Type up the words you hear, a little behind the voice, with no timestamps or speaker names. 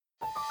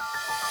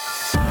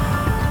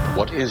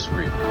What is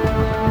real?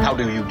 How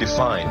do you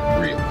define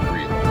real?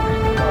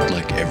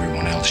 Like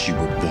everyone else, you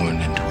were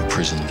born into a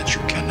prison that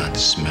you cannot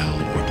smell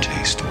or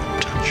taste or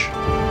touch.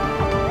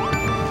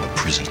 A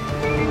prison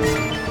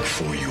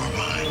for your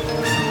mind.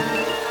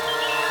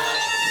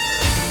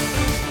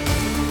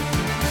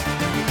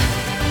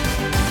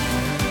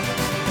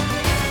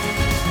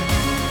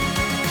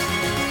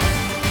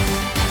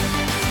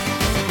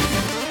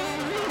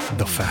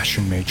 The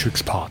Fashion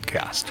Matrix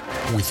Podcast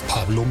with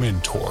Pablo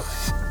Mentor.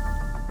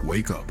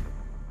 Wake up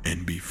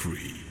and be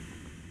free.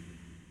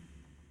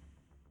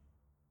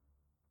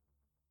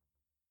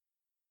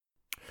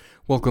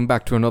 Welcome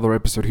back to another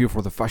episode here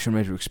for the Fashion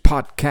Matrix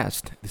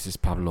Podcast. This is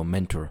Pablo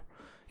Mentor.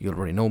 You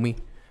already know me.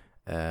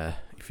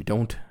 If you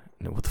don't,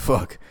 what the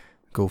fuck?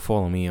 Go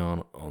follow me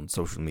on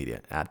social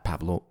media at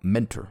Pablo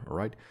Mentor,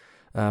 alright?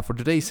 For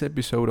today's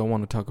episode, I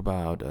want to talk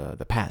about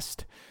the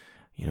past.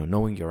 You know,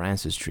 knowing your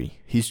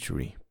ancestry,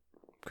 history.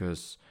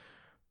 Because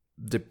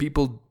the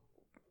people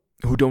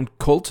who don't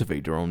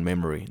cultivate their own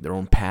memory, their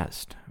own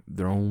past,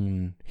 their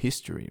own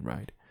history,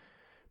 right?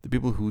 The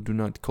people who do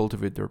not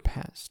cultivate their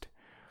past,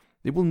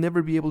 they will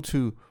never be able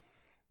to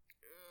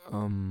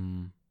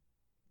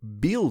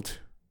build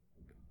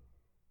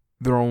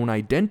their own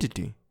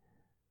identity,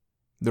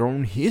 their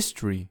own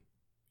history,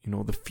 you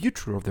know, the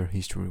future of their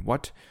history,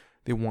 what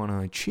they want to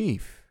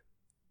achieve.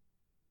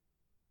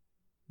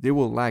 They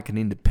will lack an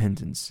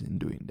independence in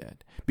doing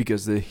that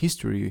because the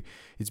history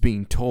is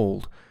being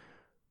told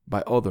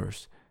by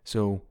others.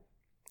 So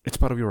it's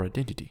part of your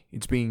identity.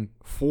 It's being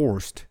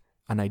forced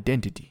an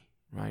identity,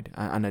 right?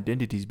 An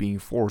identity is being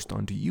forced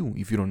onto you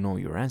if you don't know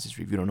your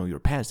ancestry, if you don't know your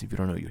past, if you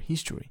don't know your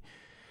history.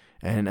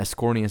 And as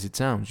corny as it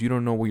sounds, you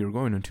don't know where you're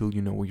going until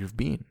you know where you've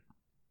been.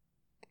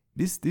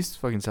 This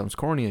fucking sounds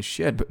corny as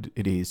shit, but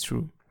it is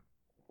true.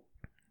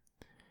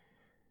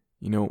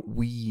 You know,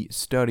 we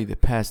study the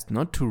past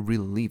not to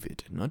relive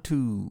it, not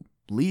to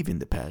live in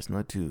the past,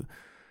 not to,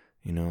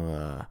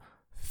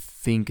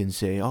 think and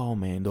say, oh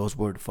man, those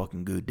were the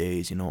fucking good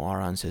days. You know, our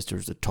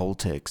ancestors, the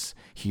Toltecs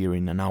here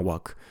in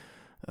Anahuac,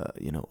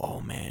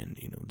 oh man,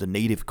 the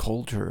native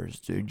cultures,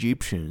 the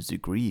Egyptians, the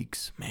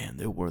Greeks, man,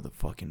 they were the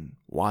fucking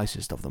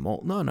wisest of them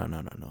all.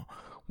 No.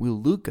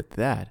 We'll look at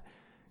that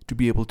to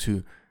be able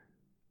to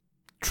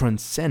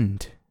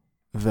transcend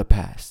the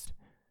past.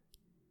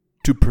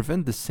 To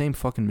prevent the same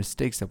fucking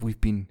mistakes that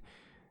we've been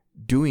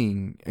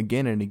doing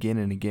again and again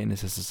and again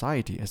as a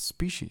society, as a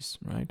species,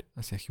 right?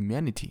 As a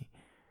humanity.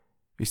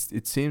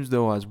 It seems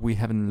though as we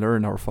haven't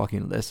learned our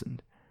fucking lesson.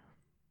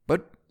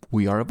 But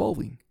we are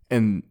evolving.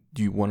 And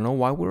do you want to know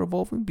why we're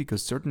evolving?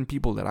 Because certain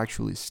people that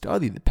actually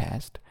study the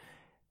past,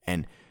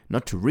 and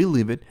not to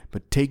relive it,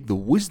 but take the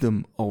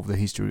wisdom of the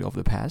history of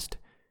the past,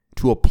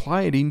 to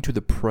apply it into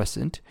the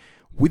present,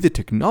 with the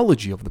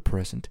technology of the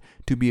present,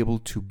 to be able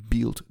to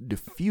build the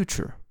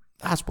future.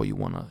 That's why you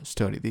want to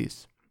study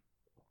this,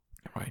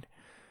 right?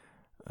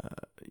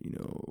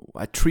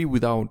 A tree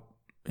without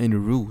any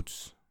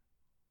roots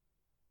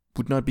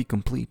would not be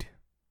complete.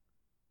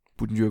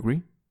 Wouldn't you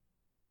agree?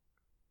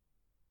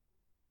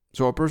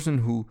 So a person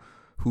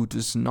who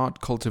does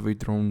not cultivate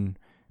their own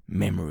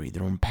memory,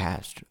 their own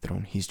past, their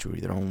own history,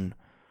 their own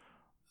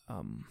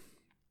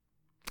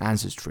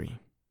ancestry,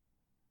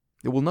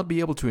 they will not be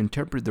able to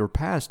interpret their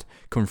past,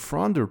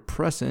 confront their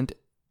present,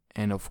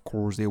 and of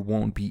course, they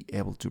won't be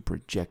able to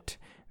project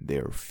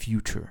their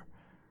future.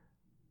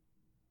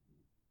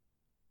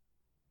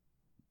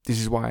 This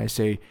is why I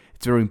say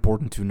it's very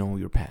important to know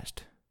your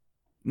past.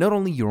 Not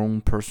only your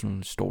own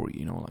personal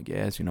story,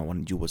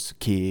 when you was a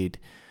kid,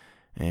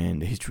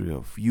 and the history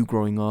of you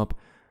growing up,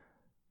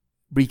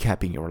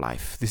 recapping your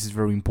life. This is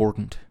very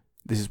important.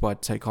 This is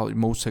what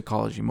most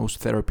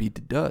therapy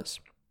does.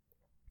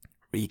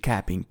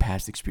 Recapping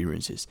past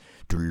experiences,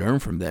 to learn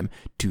from them,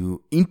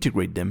 to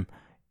integrate them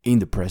in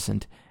the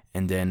present,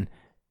 and then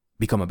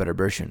become a better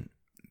version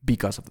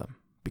because of them,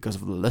 because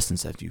of the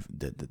lessons that you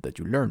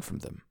learned from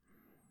them.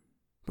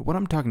 But what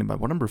I'm talking about,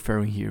 what I'm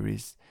referring here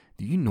is,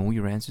 do you know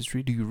your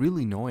ancestry? Do you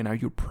really know, and are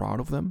you proud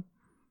of them?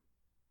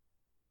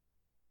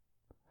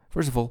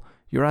 First of all,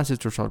 your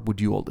ancestors are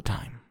with you all the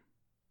time,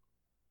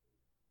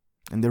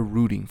 and they're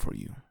rooting for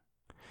you.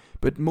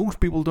 But most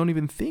people don't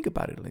even think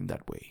about it in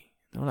that way.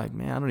 They're like,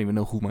 man, I don't even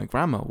know who my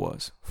grandma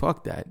was.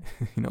 Fuck that.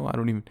 I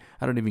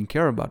don't even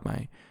care about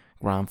my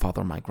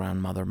grandfather, my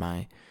grandmother,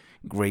 my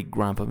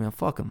great-grandpa. Man,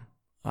 fuck them.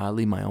 I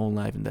live my own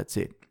life and that's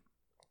it.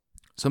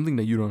 Something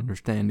that you don't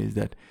understand is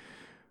that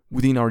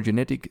within our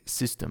genetic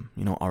system,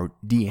 our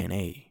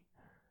DNA,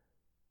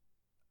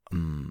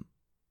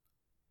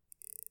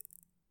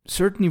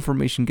 certain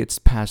information gets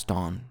passed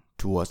on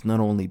to us, not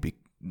only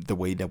the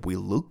way that we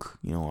look,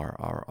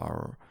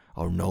 our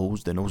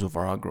nose, the nose of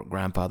our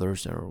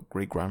grandfathers or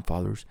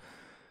great-grandfathers,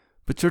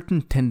 but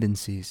certain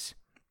tendencies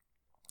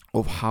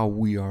of how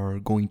we are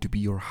going to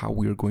be or how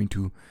we are going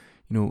to,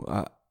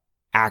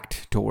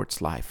 act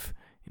towards life.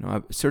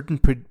 A certain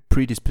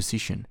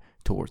predisposition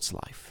towards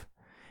life.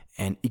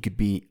 And it could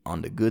be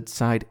on the good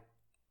side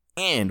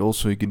and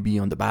also it could be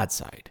on the bad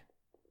side.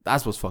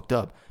 That's what's fucked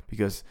up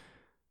because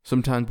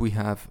sometimes we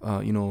have,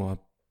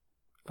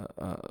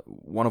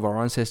 one of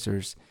our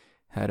ancestors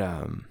had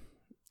how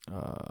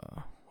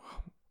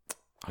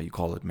you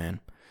call it, man?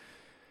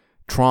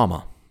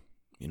 Trauma.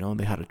 You know,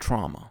 they had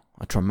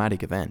a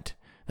traumatic event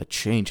that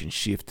changed and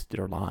shifted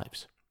their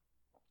lives.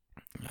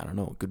 I don't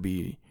know, it could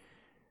be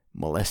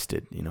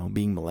molested, you know,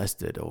 being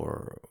molested,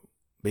 or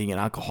being an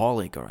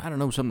alcoholic, or I don't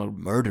know, something like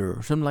murder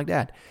or something like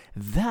that.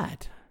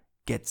 That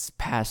gets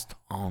passed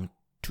on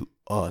to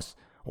us,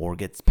 or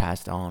gets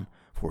passed on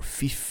for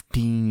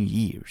 15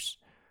 years.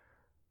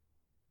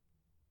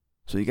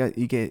 So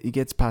it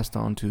gets passed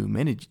on to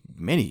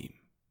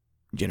many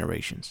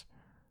generations.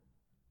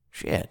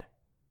 Shit.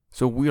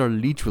 So we are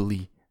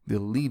literally the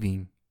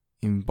living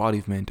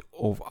embodiment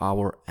of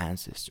our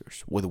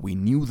ancestors, whether we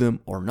knew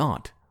them or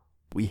not.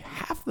 We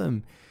have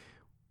them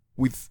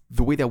with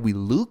the way that we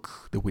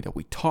look, the way that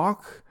we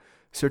talk,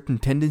 certain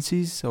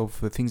tendencies of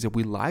the things that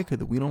we like or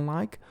that we don't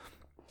like.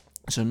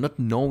 So not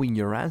knowing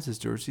your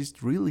ancestors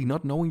is really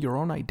not knowing your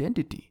own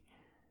identity.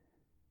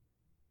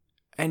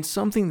 And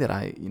something that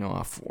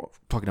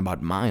talking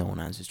about my own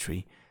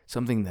ancestry,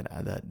 something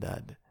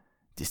that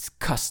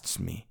disgusts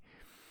me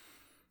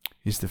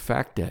is the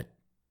fact that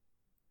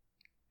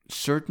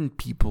certain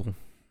people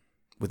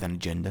with an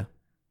agenda,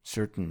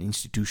 certain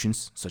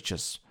institutions such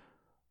as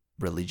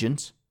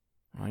religions,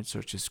 right,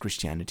 such as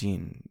Christianity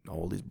and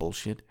all this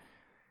bullshit,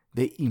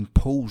 they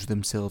impose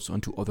themselves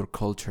onto other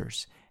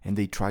cultures and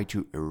they try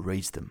to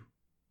erase them.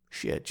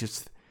 Shit,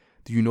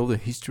 do you know the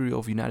history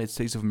of the United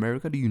States of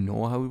America? Do you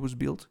know how it was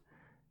built?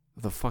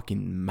 The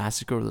fucking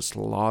massacre, the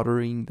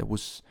slaughtering that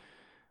was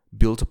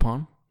built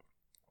upon,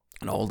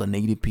 and all the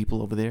native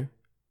people over there,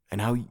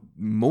 and how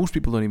most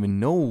people don't even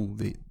know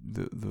the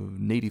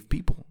native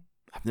people.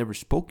 I've never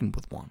spoken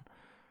with one.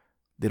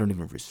 They don't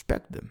even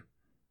respect them.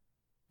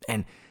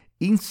 And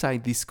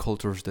inside these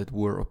cultures that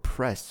were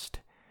oppressed,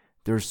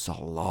 there's a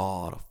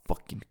lot of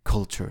fucking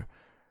culture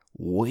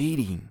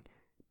waiting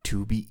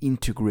to be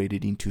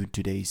integrated into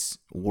today's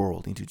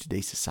world, into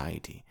today's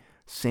society.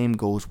 Same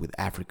goes with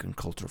African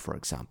culture, for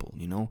example,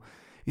 you know.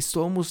 It's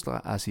almost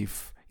as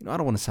if, you know, I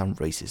don't want to sound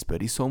racist,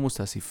 but it's almost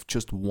as if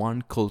just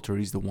one culture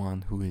is the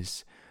one who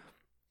is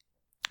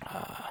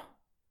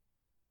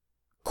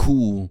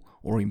cool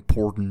or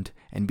important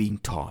and being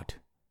taught.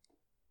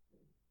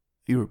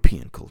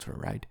 European culture,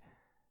 right?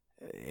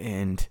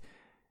 And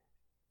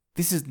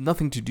this is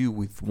nothing to do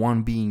with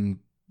one being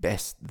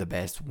the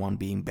best, one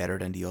being better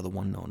than the other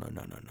one. No.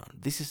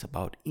 This is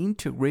about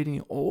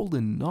integrating all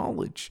the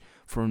knowledge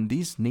from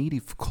these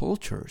native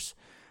cultures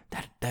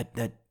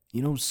that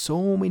you know,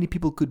 so many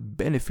people could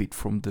benefit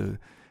from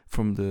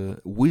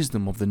the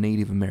wisdom of the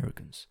Native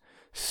Americans.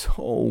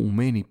 So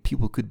many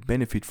people could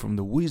benefit from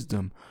the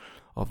wisdom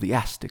of the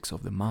Aztecs,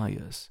 of the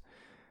Mayas.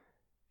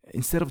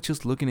 Instead of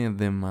just looking at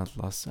them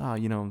as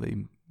you know,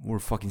 they were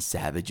fucking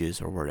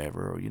savages or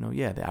whatever. Or, you know,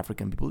 yeah, the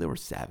African people, they were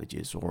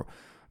savages. Or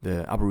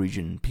the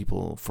Aboriginal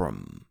people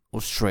from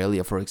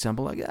Australia, for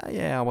example, like,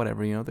 yeah,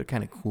 whatever, you know, they're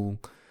kind of cool,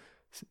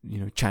 you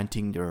know,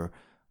 chanting their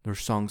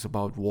songs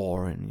about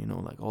war and, you know,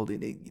 like all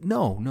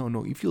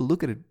no. If you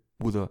look at it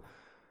with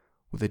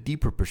a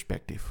deeper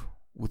perspective,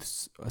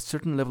 with a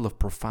certain level of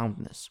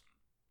profoundness,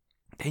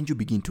 then you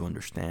begin to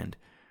understand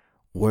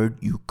where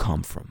you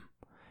come from.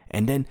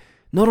 And then,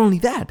 not only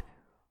that,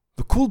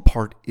 the cool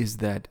part is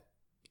that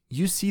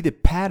you see the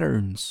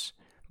patterns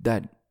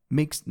that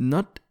makes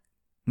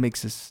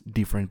us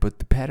different, but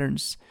the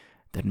patterns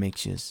that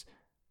makes us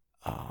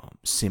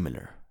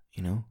similar,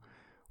 you know.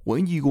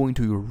 When you go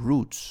into your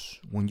roots,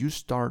 when you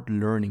start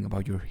learning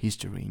about your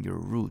history and your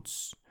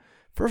roots,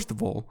 first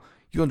of all,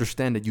 you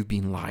understand that you've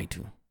been lied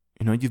to.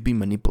 You know, you've been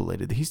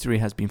manipulated. The history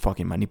has been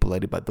fucking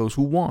manipulated by those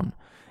who won.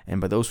 And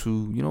by those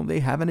who, you know, they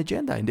have an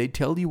agenda and they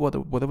tell you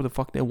whatever the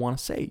fuck they want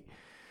to say.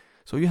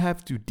 So you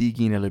have to dig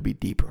in a little bit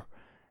deeper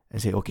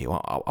and say, okay,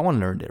 well, I want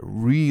to learn the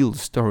real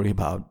story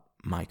about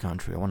my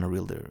country. I want to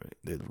read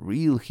the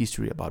real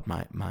history about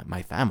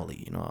my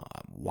family. You know,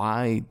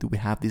 why do we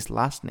have this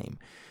last name?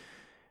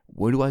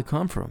 Where do I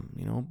come from?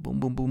 You know, boom,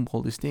 boom, boom,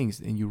 all these things.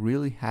 And you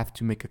really have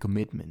to make a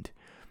commitment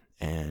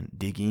and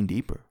dig in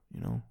deeper,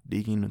 you know,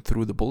 dig in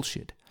through the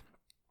bullshit.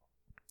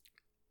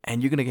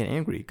 And you're going to get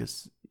angry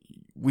because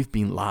we've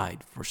been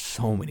lied for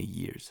so many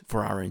years,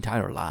 for our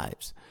entire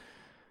lives.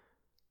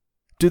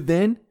 To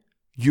then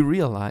you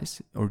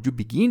realize, or you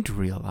begin to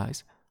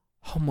realize,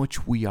 how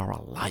much we are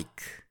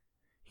alike.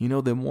 You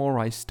know, the more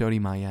I study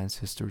my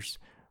ancestors,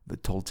 the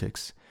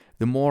Toltecs,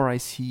 the more I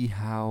see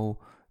how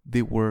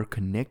they were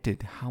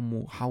connected,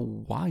 how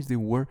wise they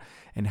were,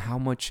 and how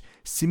much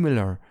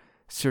similar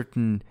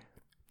certain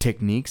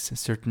techniques,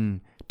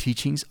 certain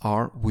teachings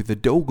are with the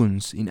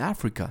Dogons in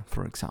Africa,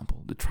 for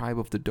example, the tribe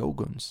of the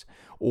Dogons,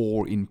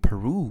 or in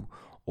Peru,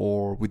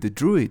 or with the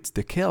Druids,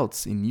 the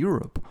Celts in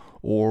Europe,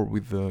 or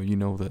with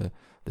the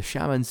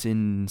shamans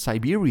in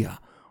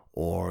Siberia,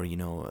 or, you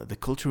know, the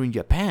culture in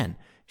Japan.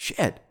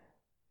 Shit.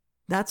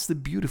 That's the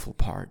beautiful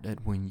part,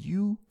 that when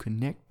you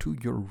connect to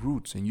your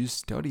roots and you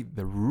study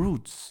the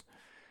roots,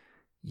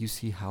 you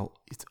see how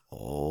it's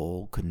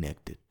all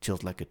connected,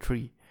 just like a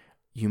tree.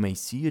 You may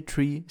see a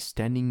tree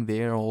standing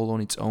there all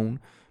on its own,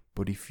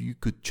 But if you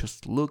could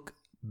just look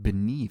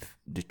beneath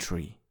the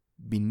tree,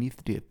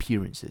 beneath the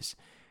appearances,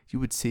 you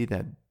would see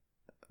that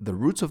the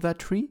roots of that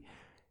tree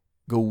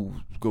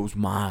goes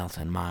miles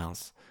and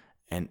miles,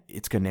 and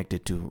it's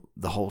connected to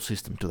the whole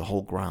system, to the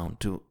whole ground,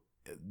 to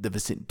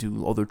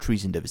to other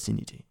trees in the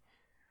vicinity.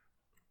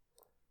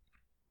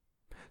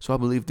 So I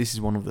believe this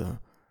is one of the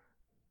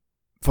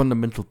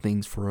fundamental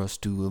things for us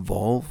to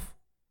evolve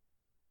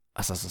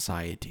as a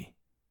society,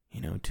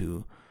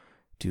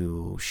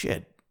 to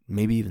shed,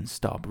 maybe even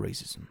stop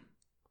racism.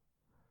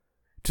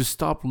 To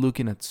stop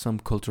looking at some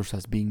cultures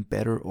as being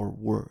better or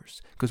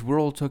worse. Because we're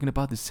all talking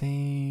about the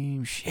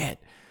same shit.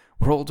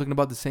 We're all talking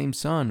about the same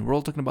sun. We're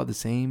all talking about the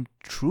same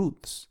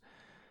truths.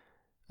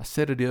 I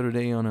said it the other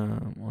day on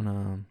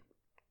a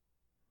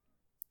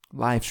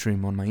live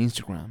stream on my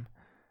Instagram.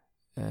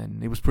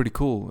 And it was pretty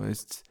cool.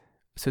 It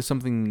says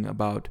something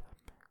about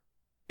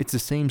it's the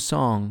same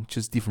song,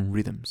 just different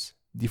rhythms,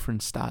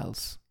 different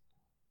styles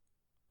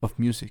of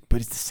music.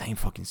 But it's the same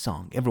fucking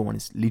song. Everyone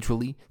is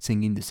literally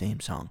singing the same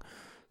song.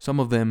 Some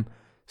of them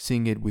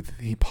sing it with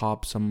hip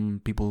hop.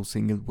 Some people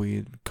sing it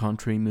with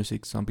country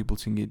music. Some people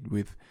sing it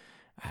with,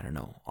 I don't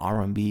know,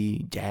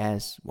 R&B,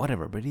 jazz,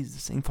 whatever. But it's the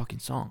same fucking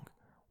song.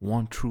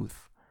 One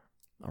truth.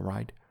 All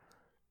right?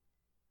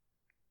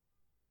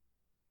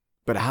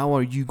 But how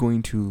are you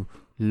going to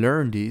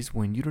learn this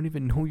when you don't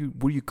even know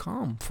where you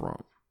come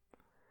from?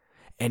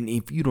 And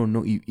if you don't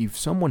know, if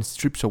someone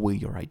strips away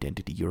your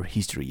identity, your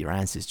history, your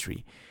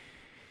ancestry,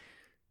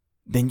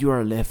 then you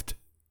are left,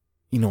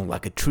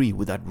 like a tree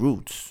without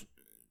roots,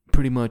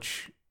 pretty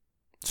much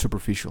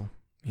superficial,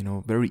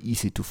 very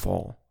easy to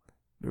fall,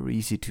 very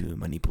easy to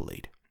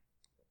manipulate.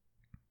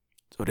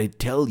 So they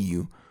tell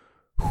you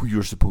who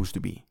you're supposed to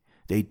be.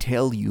 They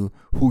tell you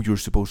who you're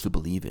supposed to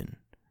believe in.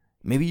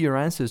 Maybe your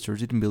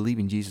ancestors didn't believe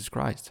in Jesus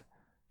Christ.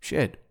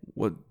 Shit,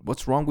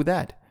 what's wrong with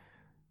that?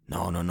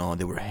 No,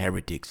 they were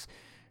heretics.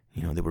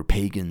 They were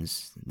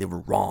pagans. They were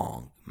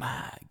wrong.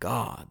 My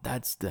God,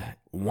 that's the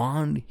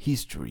one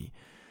history,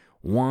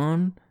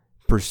 one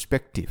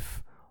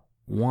perspective,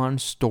 one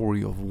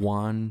story of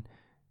one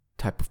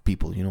type of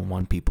people,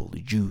 one people,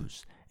 the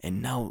Jews.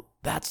 And now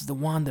that's the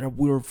one that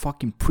we're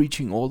fucking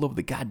preaching all over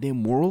the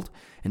goddamn world.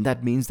 And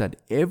that means that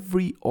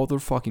every other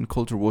fucking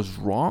culture was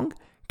wrong.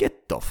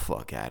 Get the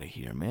fuck out of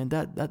here, man.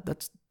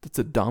 That's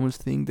the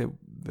dumbest thing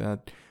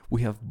that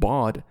we have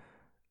bought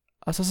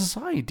as a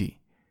society.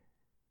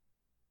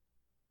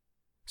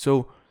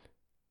 So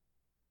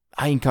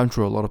I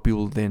encounter a lot of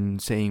people then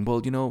saying, well,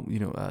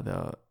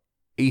 the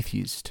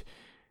atheists,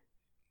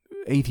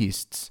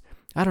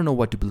 I don't know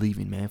what to believe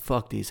in, man.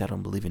 Fuck this, I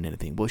don't believe in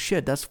anything. Well,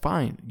 shit, that's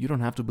fine. You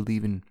don't have to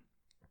believe in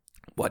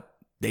what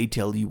they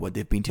tell you, what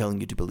they've been telling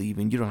you to believe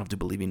in. You don't have to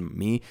believe in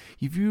me.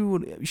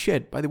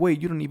 By the way,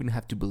 you don't even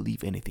have to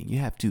believe anything. You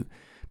have to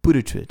put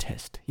it to a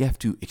test. You have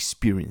to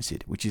experience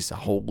it, which is a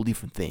whole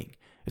different thing.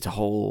 It's a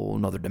whole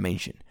another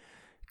dimension.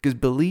 Because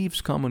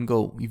beliefs come and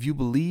go. If you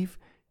believe,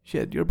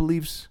 your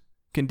beliefs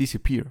can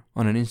disappear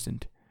on an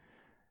instant.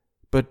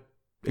 But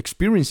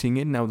experiencing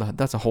it, now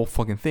that's a whole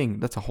fucking thing.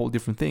 That's a whole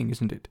different thing,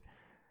 isn't it?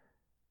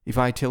 If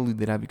I tell you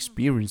that I've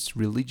experienced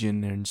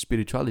religion and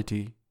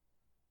spirituality,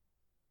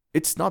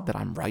 it's not that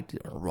I'm right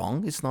or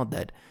wrong. It's not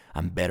that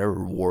I'm better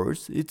or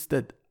worse. It's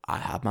that I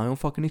have my own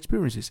fucking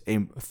experiences.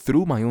 And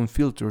through my own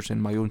filters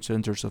and my own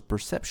centers of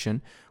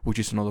perception, which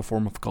is another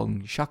form of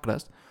calling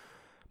chakras,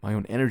 my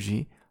own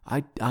energy,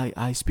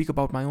 I speak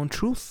about my own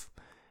truth.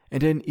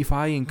 And then if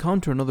I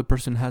encounter another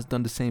person has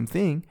done the same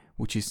thing,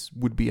 which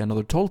would be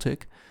another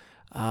Toltec,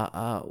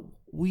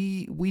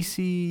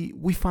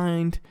 we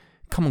find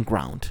common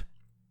ground.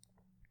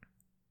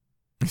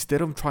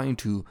 Instead of trying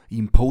to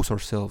impose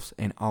ourselves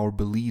and our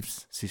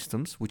belief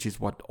systems, which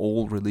is what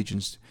all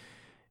religions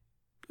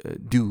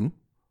do,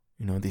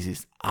 this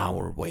is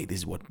our way, this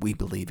is what we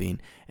believe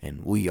in,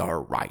 and we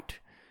are right.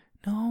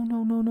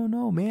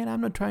 No, man.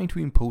 I'm not trying to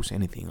impose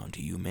anything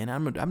onto you, man.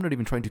 I'm not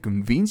even trying to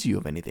convince you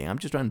of anything. I'm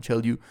just trying to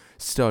tell you,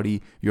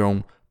 study your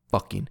own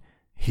fucking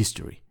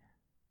history.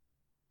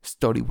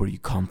 Study where you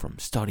come from.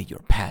 Study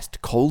your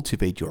past.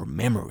 Cultivate your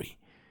memory.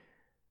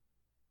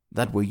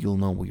 That way you'll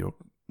know where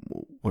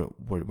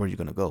you're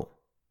gonna go.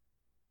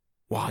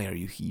 Why are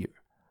you here?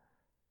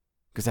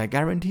 Because I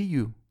guarantee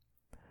you,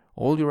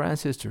 all your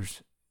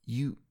ancestors,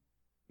 you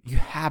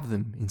have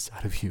them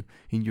inside of you,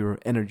 in your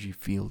energy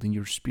field, in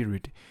your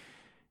spirit,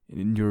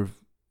 in your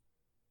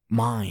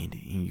mind,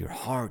 in your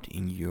heart,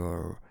 in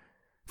your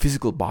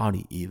physical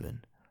body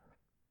even.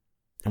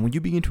 And when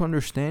you begin to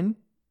understand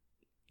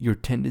your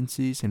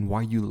tendencies and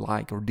why you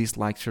like or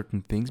dislike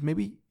certain things,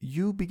 maybe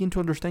you begin to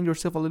understand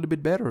yourself a little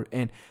bit better.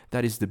 And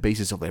that is the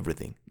basis of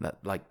everything.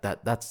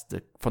 That's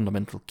the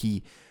fundamental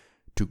key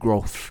to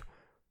growth.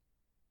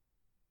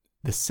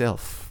 The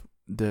self,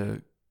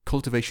 the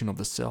cultivation of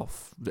the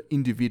self, the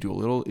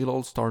individual. It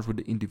all starts with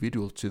the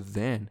individual to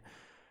then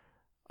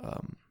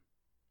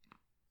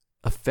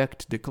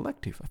affect the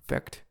collective,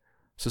 affect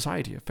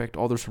society, affect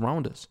others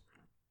around us.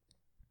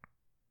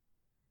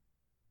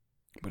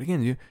 But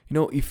again,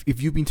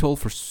 if you've been told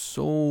for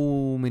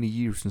so many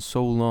years and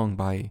so long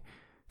by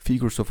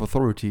figures of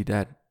authority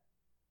that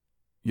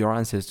your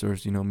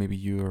ancestors, maybe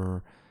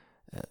you're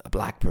a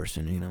black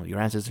person, your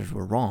ancestors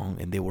were wrong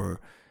and they were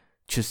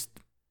just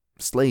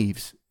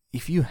slaves.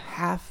 If you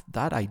have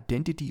that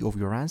identity of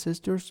your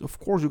ancestors, of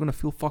course you're going to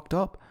feel fucked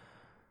up.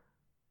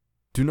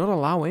 Do not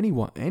allow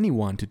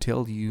anyone to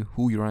tell you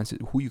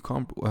where you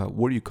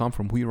come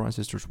from, who your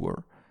ancestors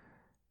were.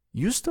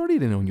 You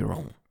studied it on your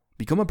own.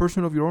 Become a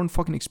person of your own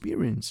fucking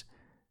experience.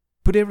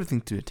 Put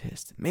everything to a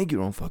test. Make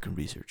your own fucking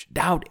research.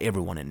 Doubt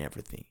everyone and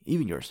everything,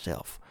 even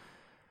yourself.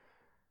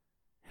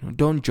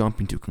 Don't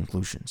jump into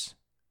conclusions.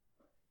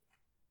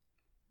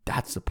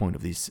 That's the point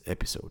of this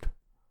episode.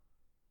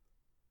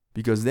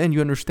 Because then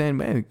you understand,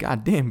 man,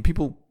 goddamn,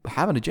 people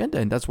have an agenda,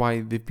 and that's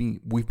why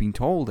we've been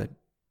told that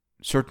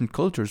certain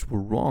cultures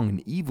were wrong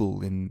and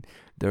evil, and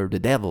they're the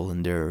devil,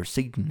 and they're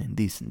Satan, and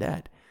this and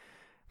that.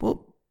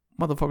 Well,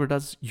 motherfucker,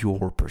 that's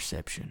your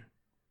perception,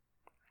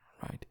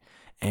 right?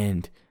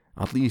 And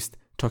at least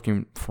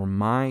talking from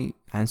my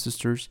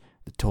ancestors,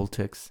 the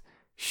Toltecs,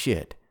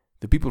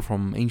 the people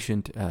from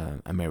ancient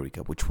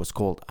America, which was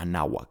called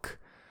Anahuac,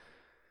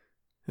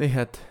 they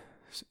had,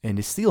 and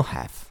they still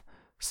have,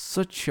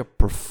 such a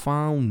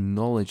profound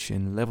knowledge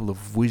and level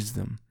of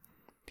wisdom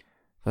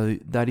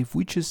that if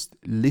we just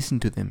listen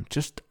to them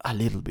just a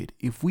little bit,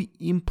 if we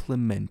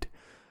implement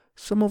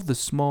some of the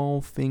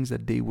small things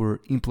that they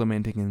were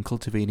implementing and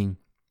cultivating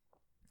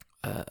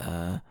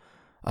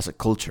as a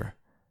culture,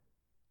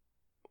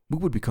 we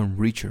would become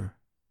richer.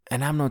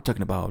 And I'm not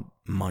talking about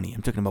money.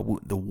 I'm talking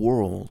about the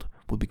world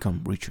will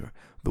become richer.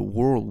 The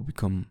world will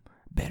become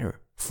better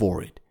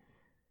for it.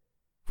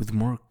 With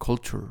more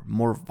culture,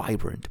 more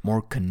vibrant,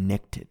 more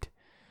connected.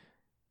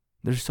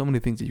 There's so many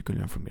things that you can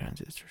learn from your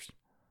ancestors.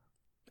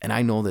 And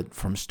I know that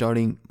from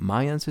studying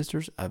my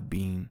ancestors, I've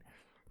been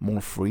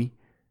more free,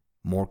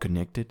 more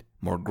connected,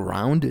 more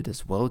grounded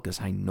as well, because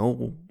I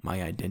know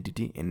my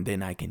identity, and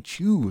then I can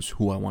choose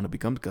who I want to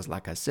become. Because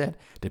like I said,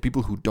 the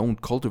people who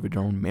don't cultivate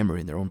their own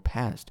memory, their own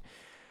past,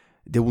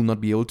 they will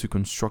not be able to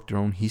construct their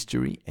own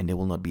history, and they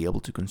will not be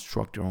able to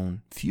construct their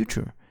own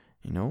future,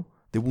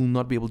 They will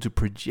not be able to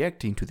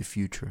project into the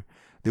future.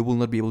 They will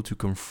not be able to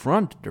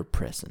confront their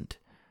present.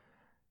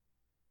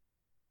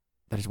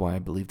 That is why I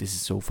believe this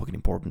is so fucking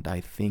important. I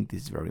think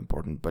this is very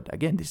important. But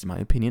again, this is my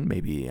opinion.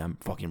 Maybe I'm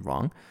fucking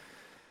wrong.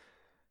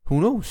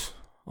 Who knows?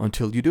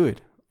 Until you do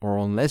it. Or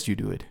unless you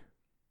do it.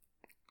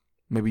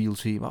 Maybe you'll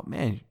see, oh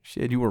man,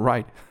 shit, you were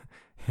right.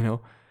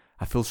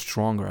 I feel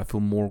stronger. I feel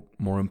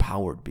more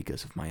empowered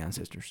because of my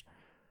ancestors.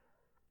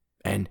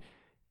 And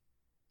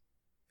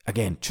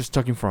again, just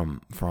talking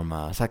from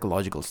a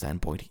psychological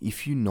standpoint,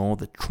 if you know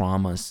the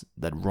traumas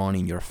that run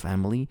in your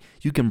family,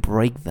 you can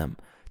break them.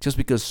 Just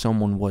because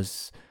someone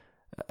was,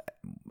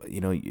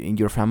 in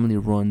your family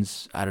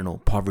runs, I don't know,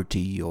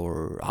 poverty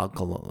or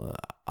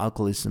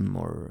alcoholism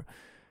or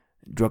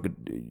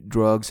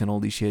drugs and all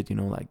this shit,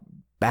 like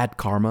bad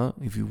karma,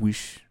 if you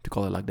wish to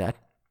call it like that.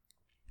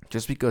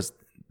 Just because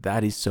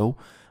that is so,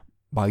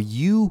 by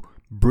you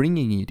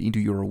bringing it into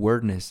your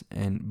awareness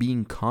and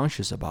being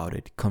conscious about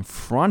it,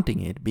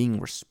 confronting it, being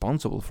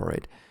responsible for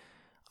it,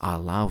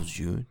 allows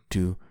you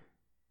to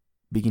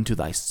begin to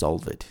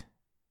dissolve it.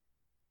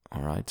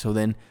 All right, so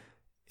then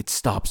it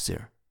stops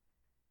there.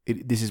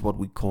 This is what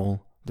we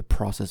call the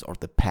process or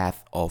the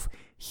path of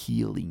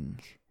healing.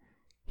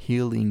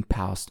 Healing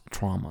past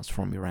traumas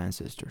from your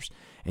ancestors.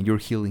 And you're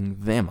healing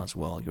them as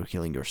well. You're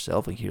healing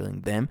yourself and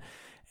healing them.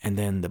 And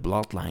then the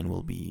bloodline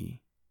will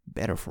be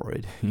better for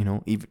it,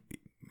 even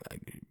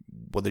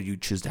whether you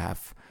choose to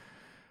have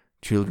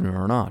children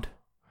or not.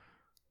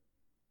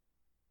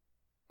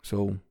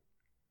 So,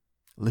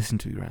 listen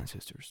to your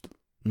ancestors.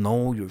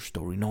 Know your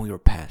story, know your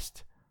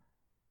past.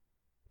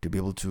 To be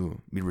able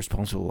to be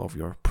responsible of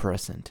your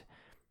present.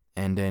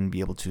 And then be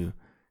able to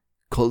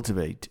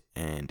cultivate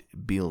and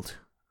build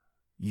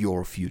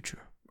your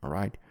future.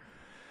 Alright?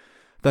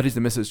 That is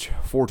the message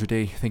for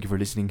today. Thank you for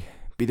listening.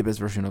 Be the best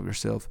version of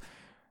yourself.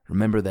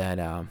 Remember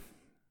that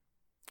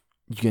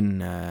you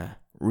can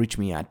reach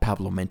me at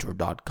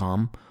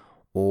pablomentor.com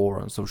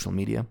or on social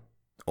media,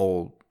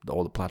 all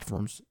the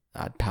platforms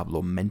at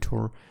Pablo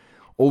Mentor.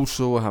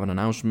 Also, I have an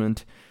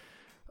announcement.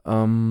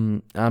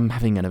 I'm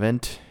having an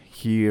event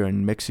here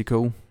in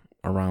Mexico,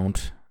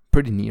 around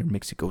pretty near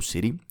Mexico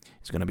City.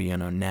 It's gonna be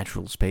in a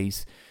natural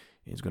space.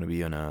 It's gonna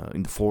be in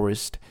the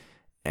forest,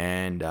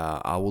 and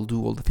I will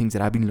do all the things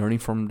that I've been learning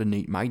from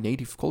my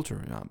native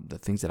culture, the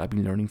things that I've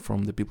been learning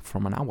from the people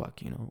from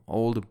Anahuac.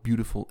 All the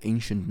beautiful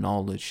ancient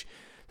knowledge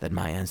that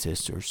my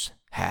ancestors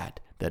had,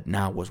 that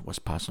now was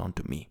passed on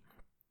to me,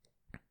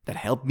 that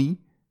helped me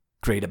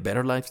create a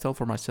better lifestyle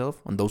for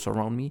myself and those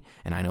around me,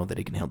 and I know that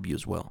it can help you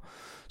as well.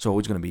 So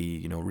it's going to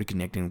be,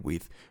 reconnecting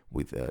with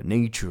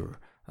nature,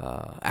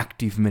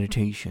 active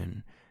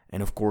meditation,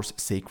 and of course,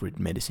 sacred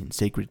medicine,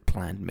 sacred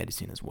plant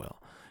medicine as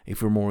well.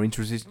 If you're more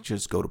interested,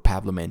 just go to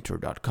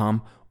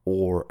pablomentor.com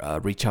or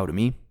reach out to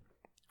me,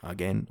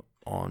 again,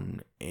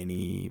 on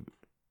any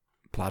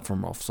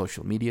platform of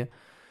social media,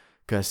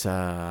 because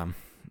I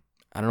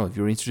don't know, if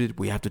you're interested,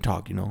 we have to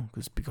talk,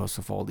 because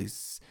of all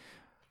these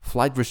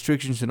flight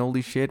restrictions and all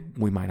this shit,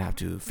 we might have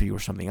to figure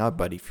something out.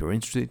 But if you're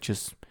interested,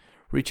 just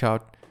reach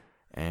out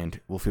and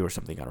we'll figure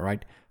something out,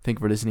 alright? Thank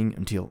you for listening.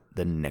 Until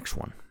the next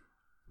one.